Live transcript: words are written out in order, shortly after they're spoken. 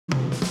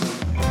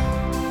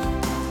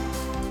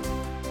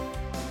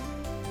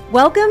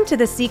Welcome to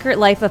the Secret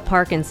Life of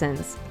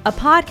Parkinson's, a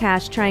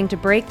podcast trying to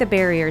break the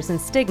barriers and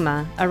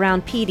stigma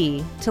around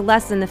PD to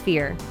lessen the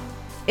fear.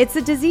 It's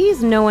a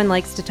disease no one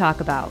likes to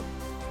talk about.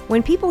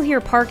 When people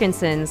hear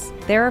Parkinson's,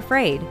 they're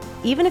afraid,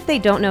 even if they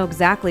don't know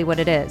exactly what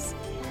it is.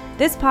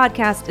 This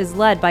podcast is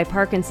led by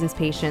Parkinson's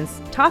patients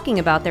talking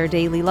about their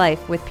daily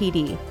life with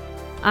PD.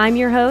 I'm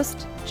your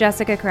host,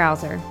 Jessica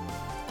Krauser.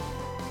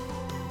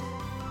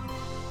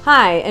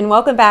 Hi, and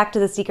welcome back to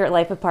the Secret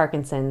Life of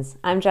Parkinson's.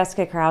 I'm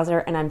Jessica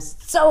Krauser, and I'm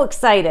so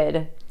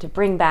excited to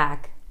bring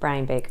back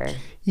Brian Baker.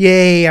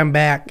 Yay, I'm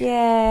back.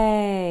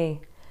 Yay.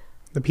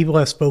 The people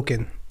have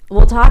spoken.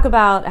 We'll talk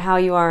about how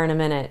you are in a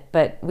minute,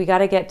 but we got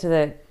to get to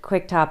the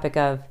quick topic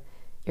of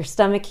your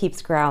stomach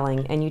keeps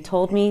growling, and you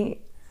told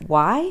me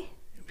why?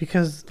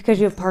 Because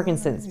you have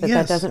Parkinson's, but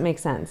yes. That doesn't make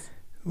sense.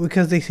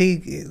 Because they say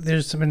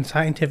there's been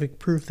scientific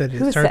proof that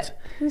Who said?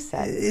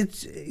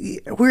 It's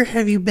where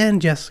have you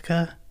been,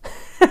 Jessica?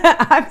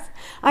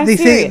 I'm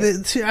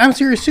serious. I'm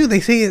serious too. They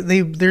say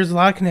there's a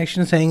lot of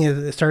connections saying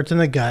it starts in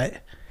the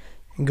gut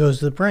and goes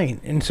to the brain.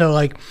 And so,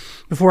 like,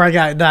 before I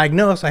got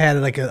diagnosed,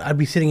 I'd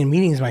be sitting in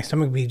meetings, my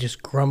stomach would be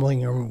just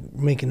grumbling or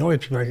making noise.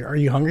 People are like, "Are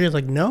you hungry?" I was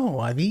like, "No,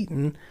 I've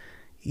eaten."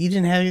 You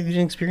didn't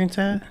experience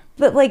that?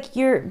 But like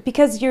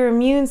because your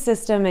immune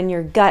system and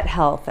your gut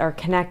health are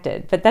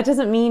connected, but that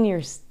doesn't mean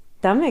your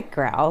stomach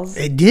growls.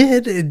 It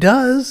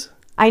does.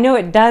 I know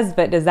it does,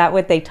 but is that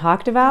what they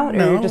talked about? Or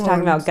No, you're just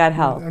talking about gut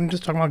health? I'm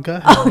just talking about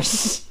gut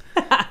health.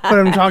 But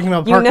I'm talking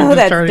about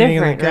Parkinson's starting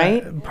in the gut.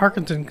 Right?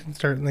 Parkinson can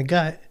start in the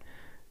gut.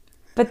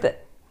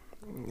 But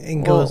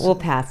we'll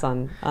pass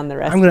on the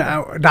rest. I'm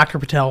gonna Dr.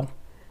 Patel,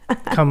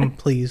 come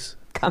please.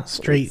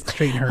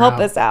 Straighten her Help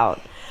out. us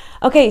out.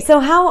 Okay, so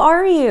how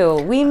are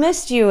you? We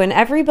missed you, and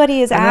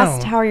everybody has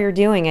asked how you're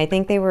doing. I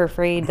think they were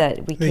afraid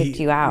that we kicked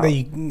you out.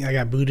 I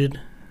got booted.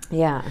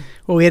 Yeah.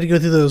 Well, we had to go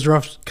through those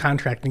rough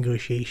contract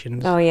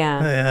negotiations. Oh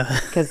yeah.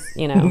 Because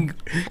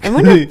I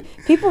wonder.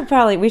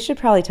 We should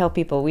probably tell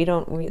people we're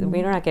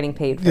not getting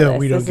paid for this.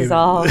 We don't.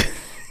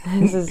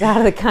 This is out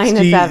of the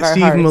kindness of our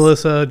Steve, hearts.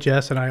 Melissa,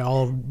 Jess, and I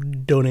all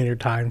donate our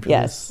time for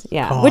this.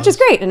 Yeah, cause. which is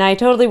great, and I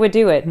totally would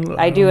do it.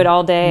 I do it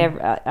all day.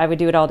 I would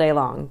do it all day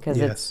long because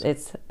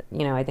it's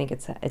I think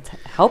it's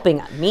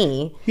helping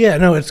me. Yeah,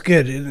 no, it's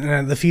good.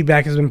 The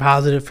feedback has been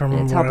positive from.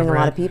 And it's helping a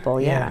lot of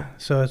people. Yeah,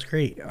 so it's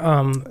great.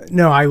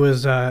 No, I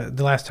was the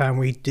last time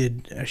we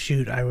did a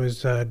shoot, I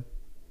was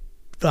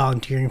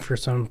volunteering for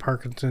some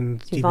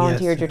Parkinson's. You DBS.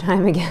 volunteered your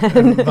time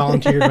again.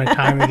 Volunteered my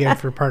time again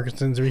for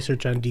Parkinson's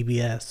research on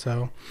DBS.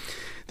 So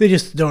they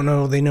just don't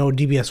know. They know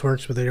DBS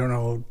works, but they don't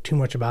know too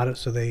much about it.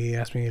 So they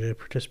asked me to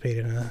participate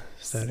in a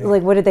study.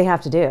 Like, what did they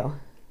have to do?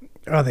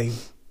 Oh, they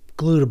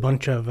glued a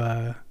bunch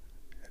of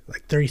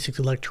 36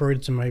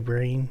 electrodes in my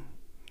brain,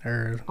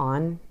 or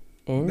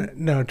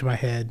no, to my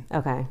head.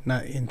 Okay,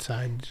 not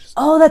inside.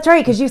 Oh, that's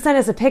right, because you sent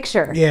us a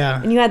picture.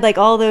 Yeah, and you had like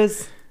all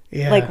those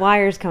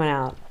wires coming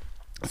out.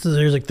 So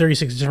there's like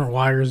 36 different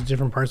wires,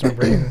 different parts of my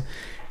brain.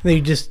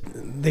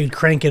 They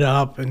crank it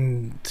up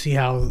and see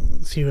how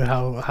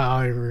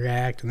I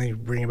react, and they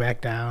bring it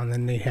back down.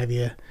 Then they have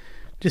you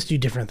just do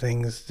different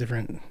things.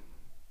 Did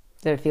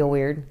it feel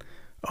weird?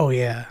 Oh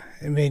yeah,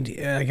 it made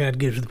I got to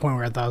get to the point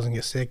where I thought I was gonna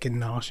get sick and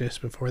nauseous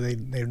before they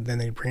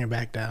bring it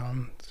back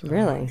down. So,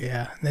 really?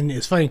 Yeah. And then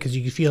it's funny because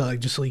you can feel it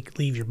like just like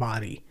leave your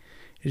body.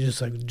 It's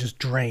just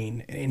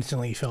drain, and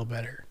instantly you feel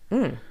better.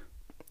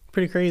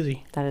 Pretty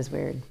crazy. That is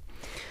weird.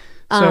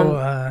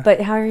 So, but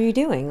how are you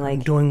doing?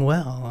 I'm doing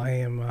well. I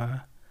am.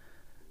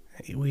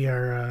 We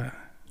are.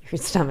 Your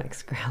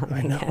stomach's growling.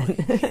 I know.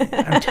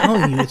 Again. I'm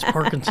telling you, it's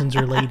Parkinson's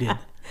related.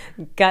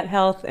 Gut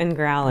health and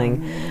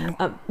growling.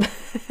 I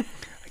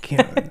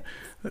can't.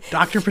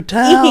 Dr.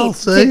 Patel.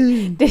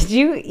 Did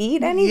you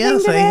eat anything?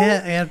 Yes, today?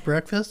 I had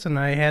breakfast, and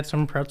I had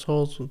some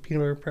pretzels with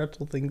peanut butter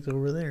pretzel things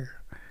over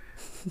there.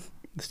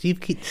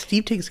 Steve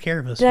takes care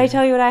of us. Did I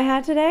tell you what I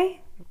had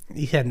today?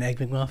 You had an Egg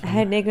McMuffin. I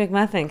had an Egg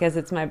McMuffin because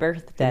it's my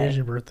birthday. It is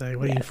your birthday.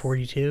 What are you,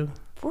 42?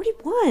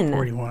 41.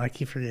 41. I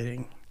keep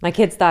forgetting. My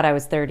kids thought I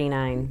was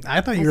 39.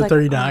 I thought you were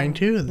 39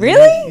 too.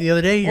 Really? The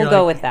other day, we'll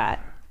go with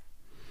that.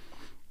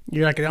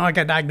 You're like, I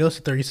got diagnosed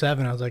at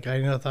 37. I was like,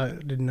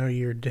 didn't know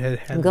you were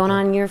dead. I'm going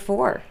on year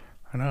 4.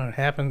 I know, it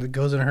happens. It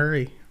goes in a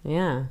hurry.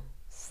 Yeah.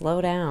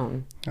 Slow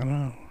down. I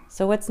know.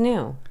 So what's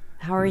new?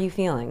 How are you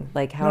feeling?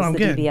 Like, how's the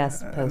good.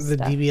 DBS post The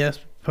stuff? DBS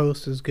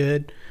post is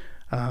good.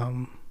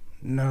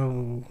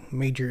 No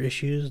major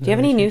issues. Do you have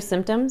any new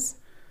symptoms?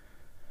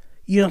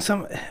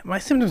 My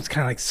symptoms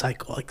kind of like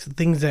cycle, like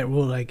things that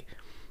will like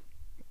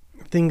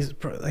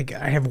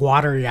I have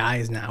watery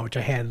eyes now, which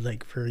I had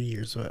like for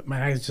years. But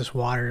my eyes just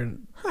water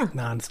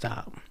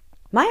nonstop.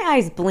 My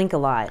eyes blink a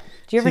lot.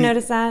 Do you ever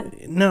notice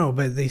that? No,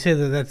 but they say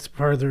that that's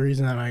part of the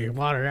reason that I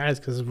water eyes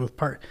because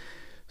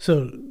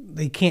so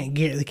the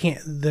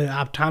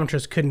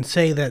optometrist couldn't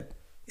say that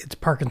it's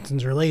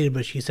Parkinson's related,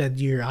 but she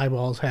said your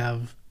eyeballs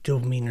have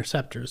dopamine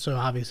receptors. So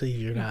obviously, if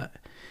your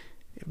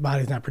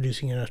body's not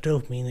producing enough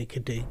dopamine, it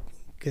could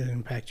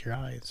impact your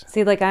eyes.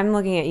 See, like I'm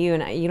looking at you,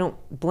 and you don't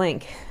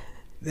blink.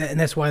 And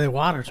that's why they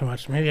water so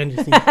much. Maybe I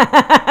just need.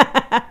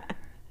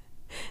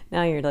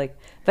 Now you're like,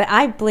 but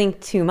I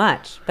blink too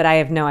much, but I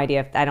have no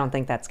idea. I don't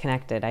think that's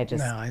connected.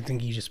 No, I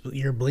think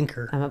you're a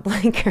blinker. I'm a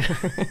blinker.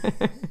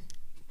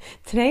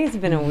 Today has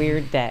been a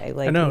weird day.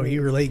 Like, I know,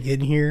 you were late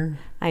getting here.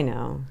 I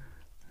know.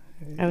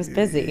 I was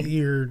busy.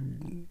 You're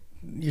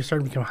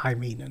starting to become high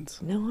maintenance.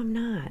 No, I'm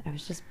not. I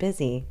was just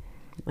busy.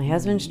 My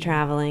husband's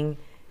traveling,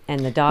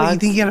 and the dogs. Well, you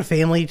think you got a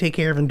family to take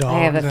care of and dogs? I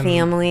have a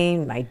family,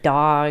 my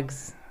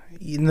dogs.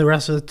 And the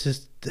rest of us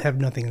just have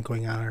nothing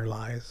going on in our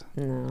lives.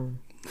 No.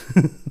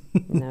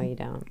 No, you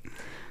don't.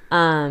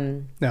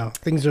 No,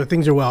 things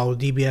are well.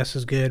 DBS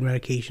is good.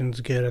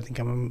 Medication's good. I think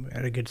I'm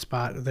at a good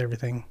spot with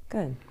everything.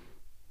 Good.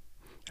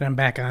 And I'm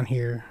back on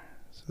here.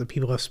 So the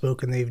people have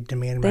spoken. They've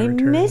demanded my They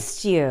return.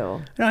 missed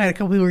you. No, I had a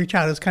couple people reach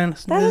out. It was kind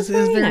of That was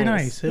very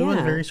nice. It was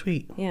Yeah. very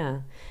sweet.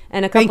 Yeah.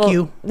 And a couple. Thank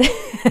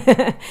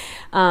you.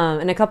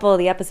 And a couple of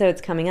the episodes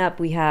coming up,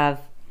 we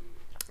have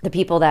the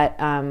people that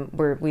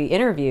we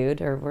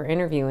interviewed or we're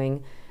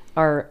interviewing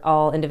are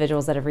all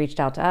individuals that have reached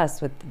out to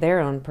us with their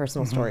own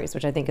personal stories,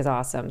 which I think is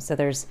awesome. So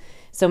there's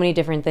so many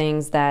different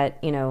things that,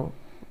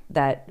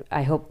 that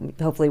I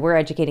hopefully we're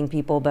educating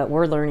people, but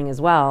we're learning as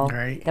well,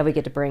 Right. that we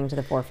get to bring to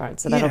the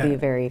forefront. So that'll be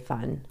very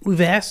fun. We've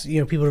asked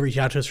people to reach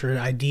out to us for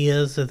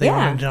ideas that they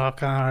want to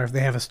talk on, or if they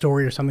have a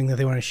story or something that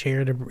they want to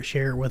share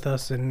it with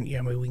us, and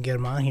maybe we can get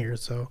them on here.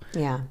 So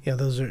Yeah.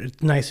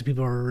 It's nice that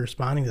people are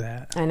responding to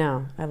that. I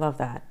know. I love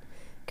that.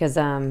 Because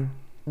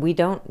we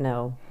don't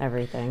know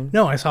everything.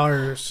 No, I saw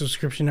our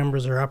subscription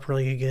numbers are up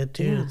really good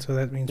too. Yeah. So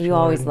that means You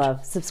always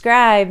love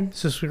subscribe.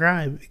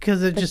 subscribe,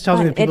 because it just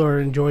tells me that people are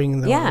enjoying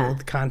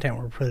the content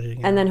we're putting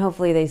in. And then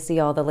hopefully they see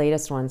all the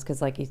latest ones,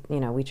 because like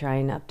we try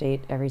and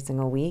update every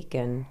single week.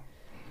 And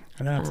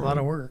I know it's a lot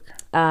of work.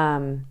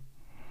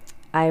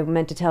 I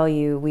meant to tell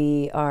you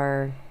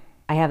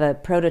I have a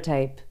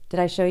prototype. Did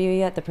I show you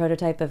yet the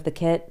prototype of the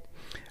kit?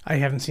 I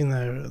haven't seen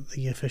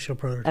the official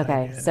prototype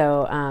Okay, yet.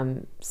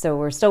 so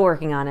we're still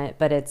working on it,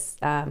 but it's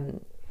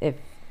if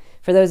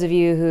for those of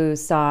you who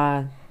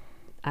saw,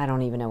 I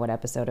don't even know what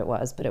episode it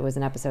was, but it was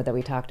an episode that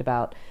we talked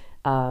about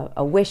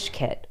a wish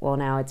kit. Well,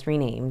 now it's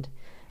renamed.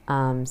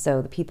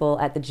 So the people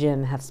at the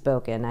gym have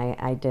spoken.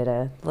 I did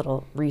a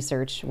little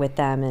research with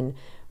them, and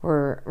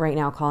we're right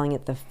now calling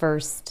it the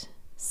first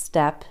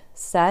step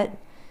set.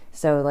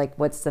 So like,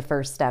 what's the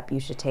first step you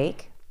should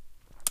take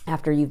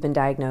after you've been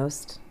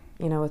diagnosed,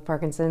 with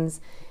Parkinson's?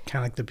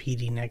 Kind of like the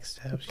PD next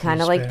steps.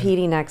 Kind of like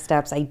PD next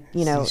steps.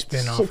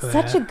 It's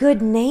such a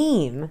good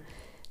name,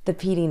 the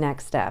PD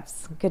next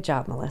steps. Good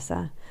job,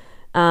 Melissa.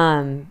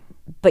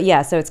 But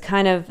yeah, so it's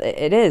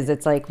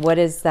it's like, what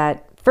is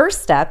that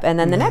first step? And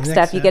then the next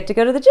step, you get to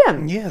go to the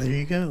gym. Yeah, there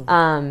you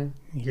go.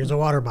 Here's a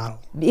water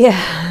bottle.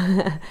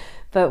 Yeah.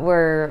 But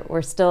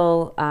we're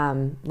still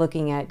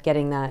looking at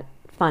getting that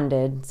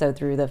funded. So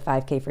through the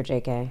 5K for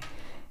JK,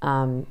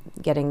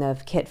 getting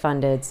the kit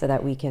funded so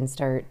that we can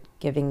start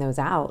giving those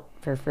out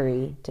for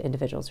free to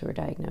individuals who are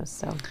diagnosed.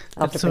 So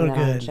I'll have to bring that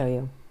on and show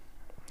you.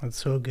 That's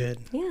so good.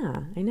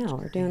 Yeah, I know.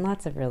 We're doing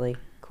lots of really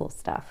cool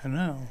stuff. I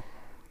know.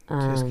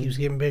 It just keeps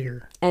getting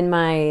bigger. And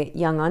my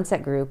young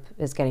onset group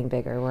is getting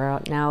bigger. We're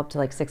now up to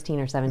like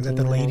 16 or 17. Is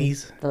that the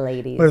ladies? The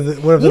ladies. What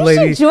have the you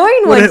ladies? Should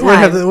join one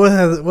time.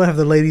 What have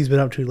the ladies been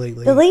up to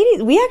lately? The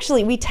ladies,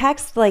 we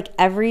text like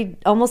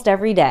almost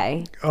every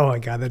day. Oh my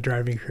God, that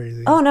drives me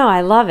crazy. Oh no,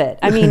 I love it.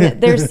 I mean,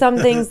 there's some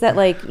things that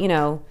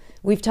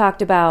we've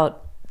talked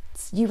about.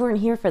 You weren't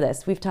here for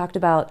this. We've talked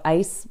about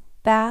ice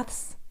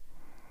baths.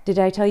 Did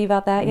I tell you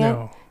about that yet?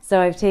 No. So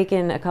I've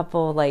taken a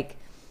couple,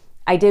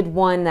 I did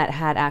one that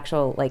had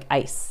actual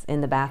ice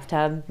in the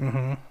bathtub.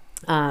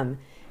 Mm-hmm.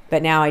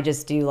 But now I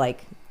just do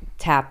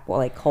tap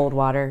cold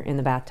water in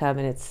the bathtub,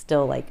 and it's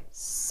still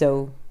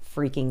so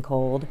freaking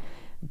cold.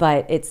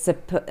 But it's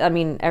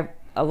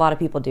a lot of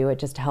people do it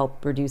just to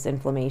help reduce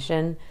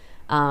inflammation.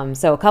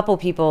 So a couple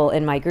people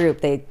in my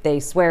group, they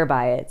swear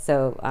by it.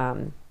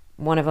 So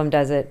one of them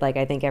does it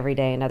I think every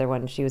day. Another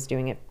one, she was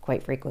doing it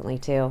quite frequently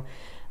too.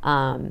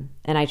 And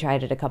I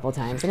tried it a couple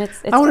times, and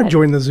it's I want to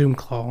join the Zoom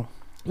call.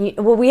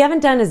 Well, we haven't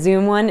done a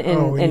Zoom one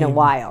in a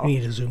while. We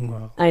need a Zoom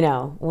call. I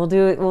know. We'll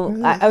do it.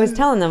 Well, I was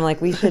telling them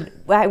we should.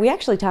 We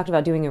actually talked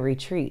about doing a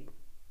retreat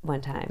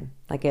one time,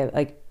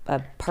 a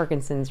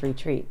Parkinson's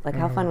retreat.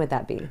 How fun would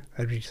that be?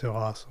 That'd be so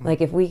awesome.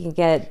 If we can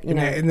get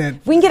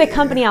if we can get a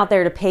company out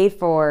there to pay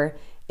for.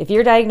 If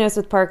you're diagnosed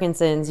with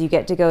Parkinson's, you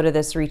get to go to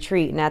this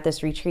retreat, and at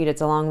this retreat, it's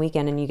a long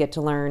weekend, and you get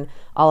to learn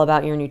all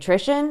about your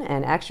nutrition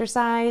and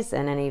exercise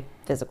and any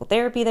physical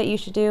therapy that you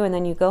should do, and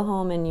then you go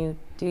home and you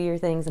do your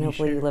things, and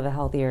hopefully you live a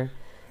healthier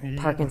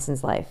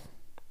Parkinson's life.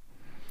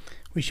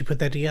 We should put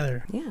that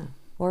together. Yeah,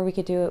 or we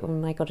could do it with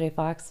Michael J.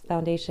 Fox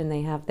Foundation.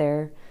 They have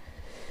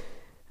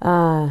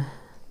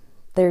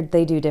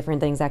they do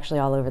different things actually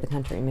all over the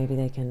country. Maybe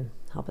they can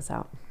help us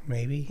out.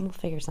 Maybe we'll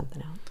figure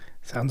something out.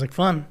 Sounds like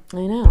fun.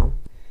 I know.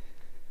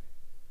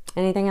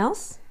 Anything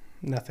else?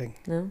 Nothing.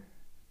 No?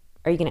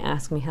 Are you going to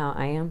ask me how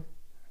I am?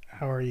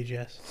 How are you,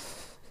 Jess?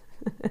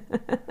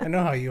 I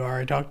know how you are.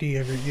 I talked to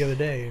you the other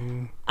day.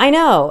 And I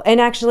know. And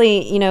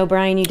actually,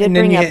 Brian, you did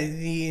bring up...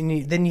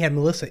 then you had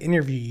Melissa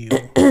interview you.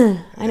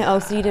 I know. Oh,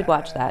 so you did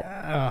watch that.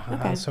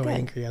 I was so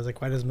angry. I was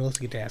like, why does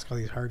Melissa get to ask all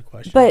these hard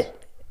questions?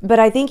 But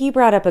I think you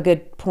brought up a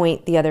good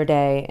point the other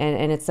day,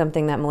 and it's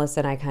something that Melissa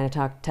and I kind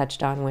of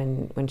touched on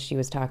when she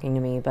was talking to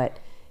me. But,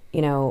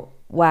 you know,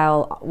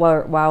 while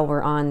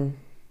we're on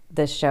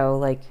this show,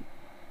 like,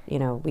 you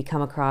know, we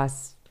come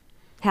across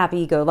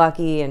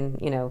happy-go-lucky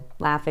and, you know,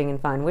 laughing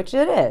and fun, which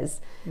it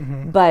is.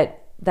 Mm-hmm.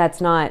 But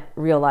that's not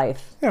real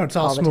life. No, it's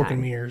all smoke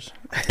and mirrors.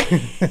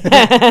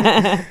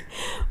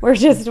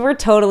 We're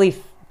totally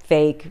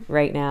fake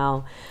right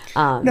now.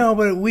 No,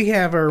 but we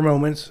have our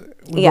moments.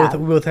 We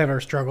both have our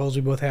struggles.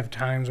 We both have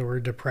times where we're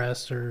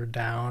depressed or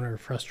down or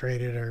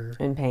frustrated or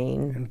in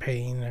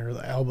pain or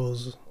the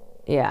elbows.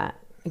 Yeah.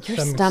 Your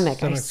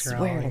stomach, I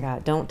swear to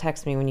God, don't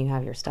text me when you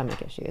have your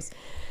stomach issues.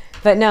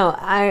 But no,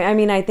 I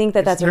mean, I think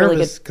that's a really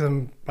good... because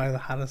I'm by the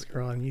hottest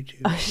girl on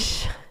YouTube. Oh,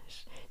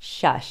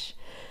 shush.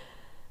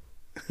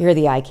 You're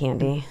the eye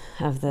candy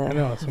of the I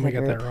know, somebody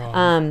got that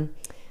wrong.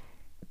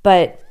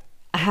 But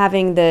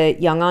having the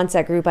young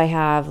onset group I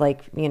have,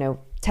 like, you know,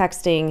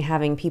 texting,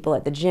 having people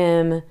at the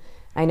gym.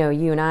 I know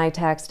you and I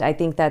text. I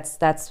think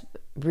that's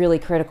really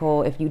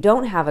critical. If you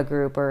don't have a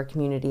group or a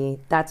community,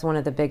 that's one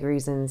of the big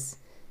reasons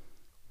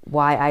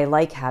why I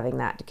like having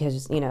that,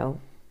 because, you know,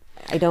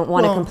 I don't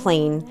want to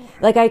complain.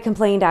 Like I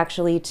complained I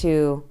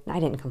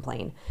didn't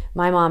complain.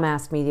 My mom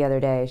asked me the other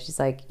day, she's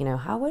like, you know,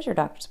 how was your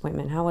doctor's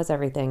appointment? How was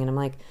everything? And I'm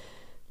like,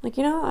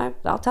 you know,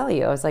 I'll tell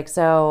you. I was like,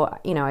 so,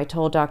 you know, I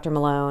told Dr.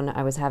 Malone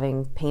I was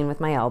having pain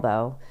with my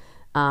elbow.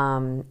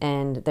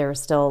 And there are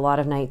still a lot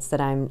of nights that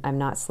I'm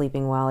not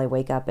sleeping well. I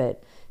wake up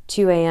at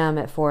 2 a.m.,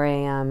 at 4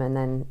 a.m., and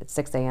then at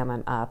 6 a.m.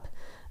 I'm up.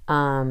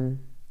 And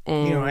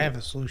you know, I have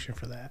a solution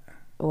for that.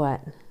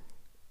 What?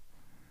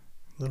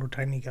 Little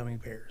tiny gummy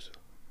bears.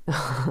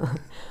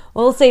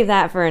 We'll save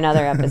that for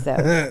another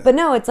episode. But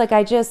no, it's like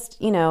I just,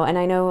 you know, and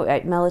I know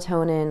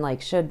melatonin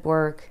like should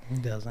work.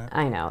 It doesn't.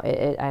 I know.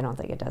 I don't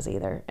think it does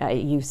either.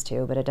 It used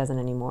to, but it doesn't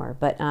anymore.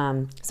 But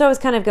so I was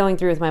kind of going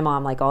through with my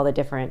mom like all the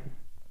different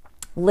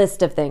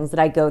list of things that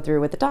I go through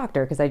with the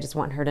doctor, because I just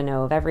want her to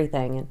know of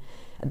everything, and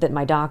that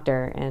my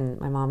doctor, and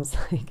my mom's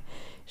like,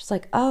 she's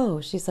like,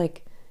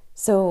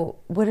 so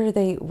what are you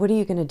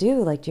going to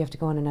do? Like, do you have to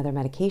go on another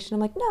medication?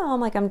 I'm like,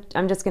 no,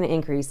 I'm just going to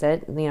increase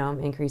it. You know, I'm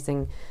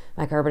increasing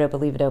my carbidopa,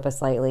 levodopa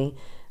slightly.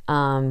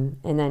 And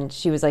then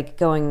she was like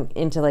going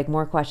into like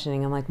more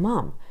questioning. I'm like,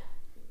 Mom,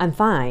 I'm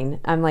fine.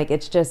 I'm like,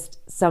 it's just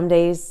some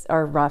days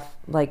are rough,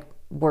 like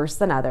worse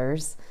than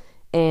others.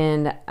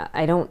 And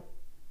I don't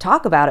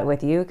talk about it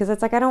with you because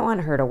it's like, I don't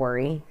want her to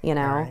worry, you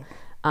know?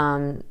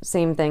 Right.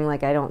 Same thing.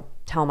 Like, I don't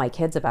tell my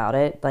kids about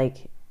it.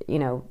 Like, you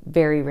know,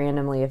 very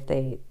randomly if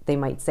they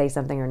might say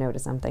something or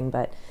notice something.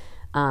 But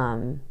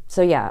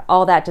so yeah,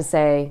 all that to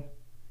say,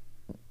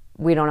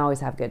 we don't always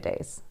have good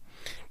days.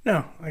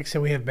 No, like I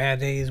said, we have bad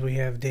days. We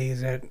have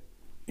days that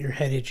your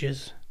head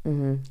itches.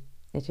 Mm-hmm.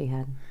 Itchy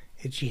head.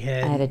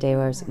 I had a day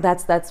where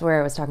that's where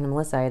I was talking to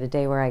Melissa. I had a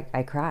day where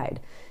I cried,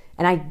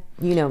 and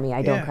you know me,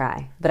 I don't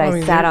cry, but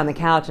I sat on the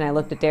couch and I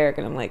looked at Derek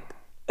and I'm like,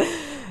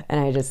 and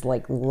I just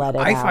like let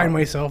it out. I find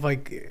myself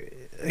like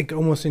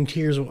almost in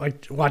tears,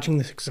 like watching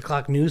the 6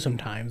 o'clock news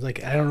sometimes.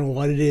 Like, I don't know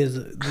what it is,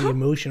 the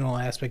emotional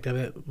aspect of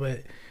it,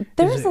 but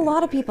there's a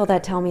lot of people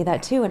that tell me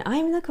that too, and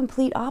I'm the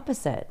complete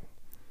opposite.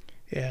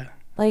 Yeah.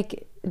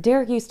 Like,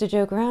 Derek used to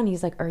joke around.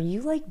 He's like, are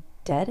you like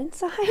dead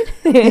inside?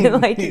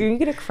 Like, are you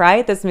gonna cry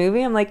at this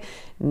movie? I'm like,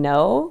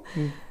 no.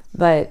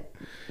 But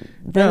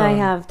then I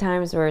have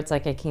times where it's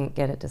like I can't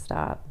get it to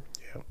stop.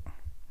 Yeah.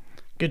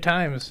 Good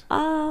times.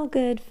 Oh,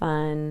 good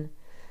fun.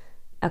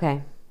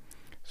 Okay.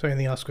 So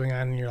anything else going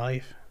on in your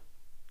life?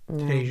 No.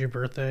 Today's your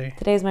birthday?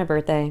 Today's my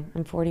birthday.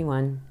 I'm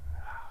 41.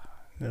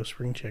 No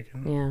spring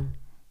chicken. Yeah.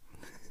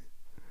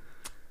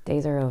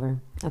 Days are over.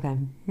 Okay.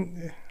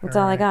 That's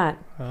all I got.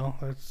 Well,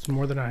 that's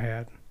more than I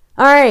had.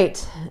 All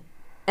right.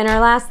 In our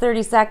last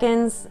 30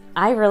 seconds,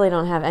 I really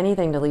don't have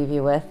anything to leave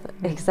you with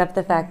except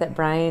the fact that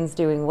Brian's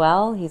doing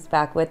well. He's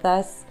back with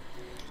us.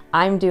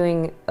 I'm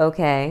doing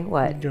okay.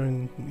 What?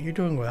 You're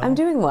doing well. I'm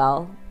doing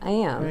well. I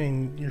am. I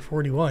mean, you're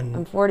 41.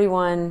 I'm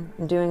 41.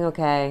 I'm doing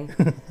okay.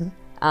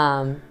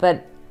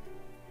 But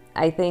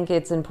I think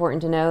it's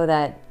important to know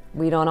that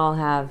we don't all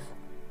have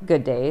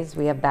good days.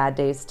 We have bad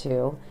days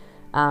too.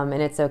 And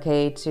it's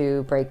okay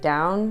to break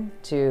down,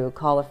 to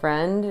call a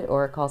friend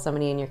or call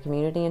somebody in your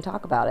community and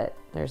talk about it.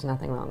 There's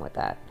nothing wrong with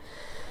that.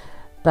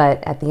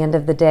 But at the end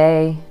of the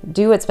day,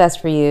 do what's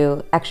best for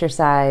you,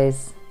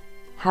 exercise,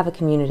 have a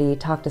community,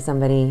 talk to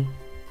somebody,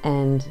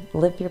 and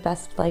live your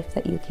best life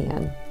that you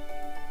can.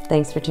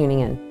 Thanks for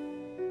tuning in.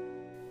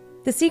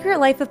 The Secret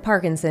Life of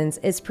Parkinson's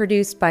is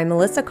produced by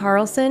Melissa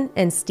Carlson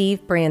and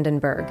Steve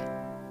Brandenburg.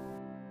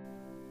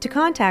 To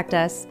contact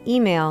us,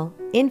 email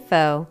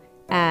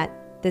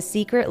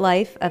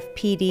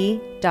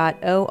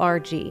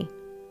info@thesecretlifeofpd.org.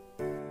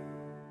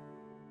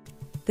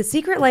 The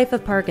Secret Life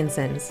of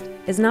Parkinson's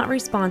is not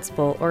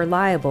responsible or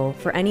liable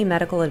for any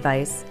medical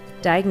advice,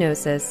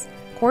 diagnosis,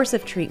 course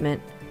of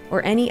treatment,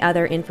 or any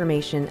other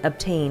information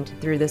obtained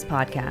through this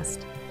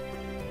podcast.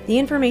 The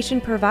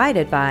information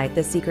provided by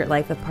The Secret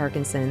Life of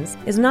Parkinson's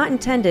is not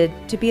intended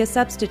to be a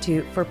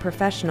substitute for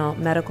professional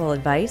medical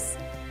advice,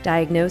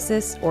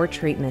 diagnosis, or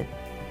treatment.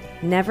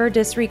 Never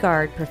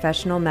disregard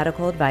professional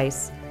medical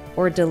advice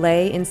or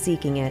delay in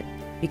seeking it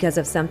because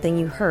of something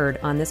you heard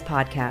on this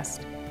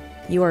podcast.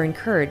 You are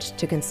encouraged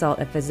to consult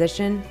a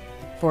physician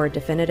for a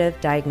definitive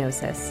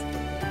diagnosis.